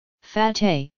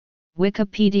Fatteh,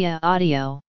 Wikipedia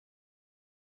audio.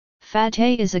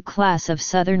 Fatteh is a class of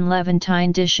southern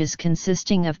Levantine dishes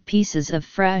consisting of pieces of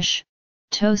fresh,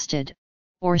 toasted,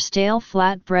 or stale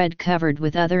flat bread covered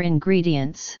with other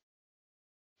ingredients.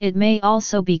 It may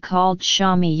also be called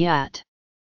shamiyat.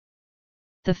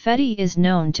 The fatteh is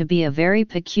known to be a very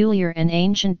peculiar and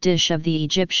ancient dish of the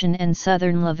Egyptian and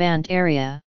southern Levant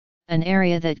area, an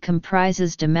area that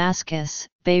comprises Damascus,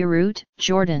 Beirut,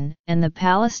 Jordan, and the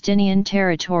Palestinian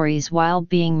territories, while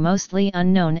being mostly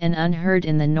unknown and unheard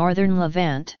in the northern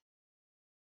Levant.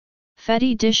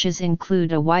 Fatteh dishes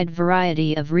include a wide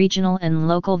variety of regional and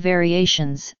local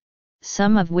variations,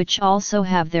 some of which also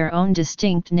have their own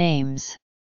distinct names.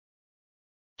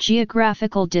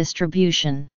 Geographical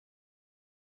distribution.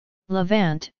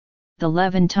 Levant, the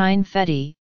Levantine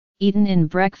fatteh, eaten in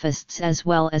breakfasts as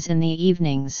well as in the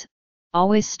evenings,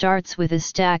 always starts with a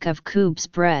stack of khubz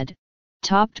bread,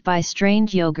 topped by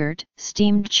strained yogurt,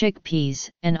 steamed chickpeas,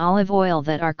 and olive oil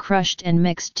that are crushed and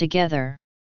mixed together.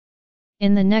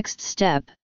 In the next step,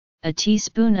 a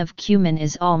teaspoon of cumin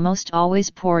is almost always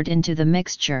poured into the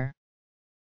mixture.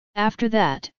 After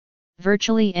that,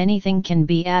 virtually anything can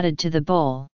be added to the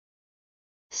bowl.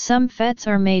 Some fetes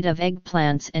are made of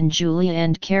eggplants and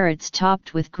julienne carrots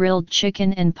topped with grilled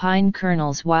chicken and pine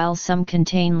kernels, while some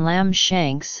contain lamb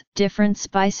shanks, different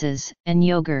spices, and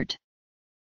yogurt.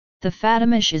 The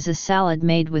fatamish is a salad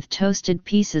made with toasted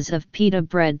pieces of pita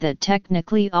bread that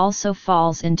technically also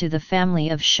falls into the family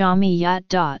of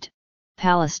shamiyat.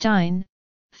 Palestine,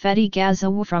 fatteh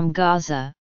Gaza from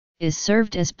Gaza, is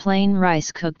served as plain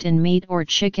rice cooked in meat or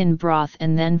chicken broth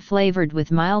and then flavored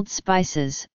with mild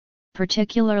spices,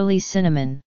 particularly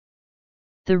cinnamon.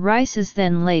 The rice is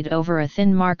then laid over a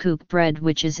thin markook bread,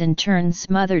 which is in turn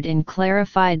smothered in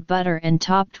clarified butter and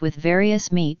topped with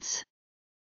various meats.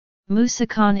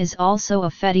 Moussakhan is also a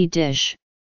fatteh dish.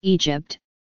 Egypt.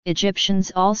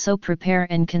 Egyptians also prepare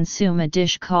and consume a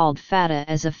dish called fatteh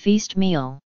as a feast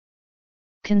meal.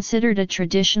 Considered a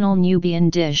traditional Nubian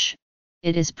dish,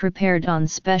 it is prepared on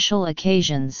special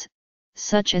occasions,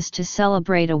 such as to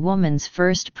celebrate a woman's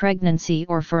first pregnancy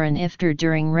or for an iftar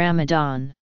during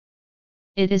Ramadan.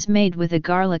 It is made with a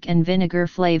garlic and vinegar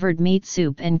flavored meat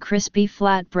soup and crispy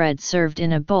flatbread served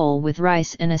in a bowl with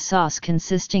rice and a sauce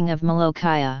consisting of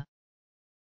molokhaya.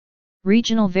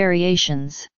 Regional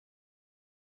variations.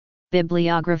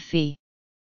 Bibliography.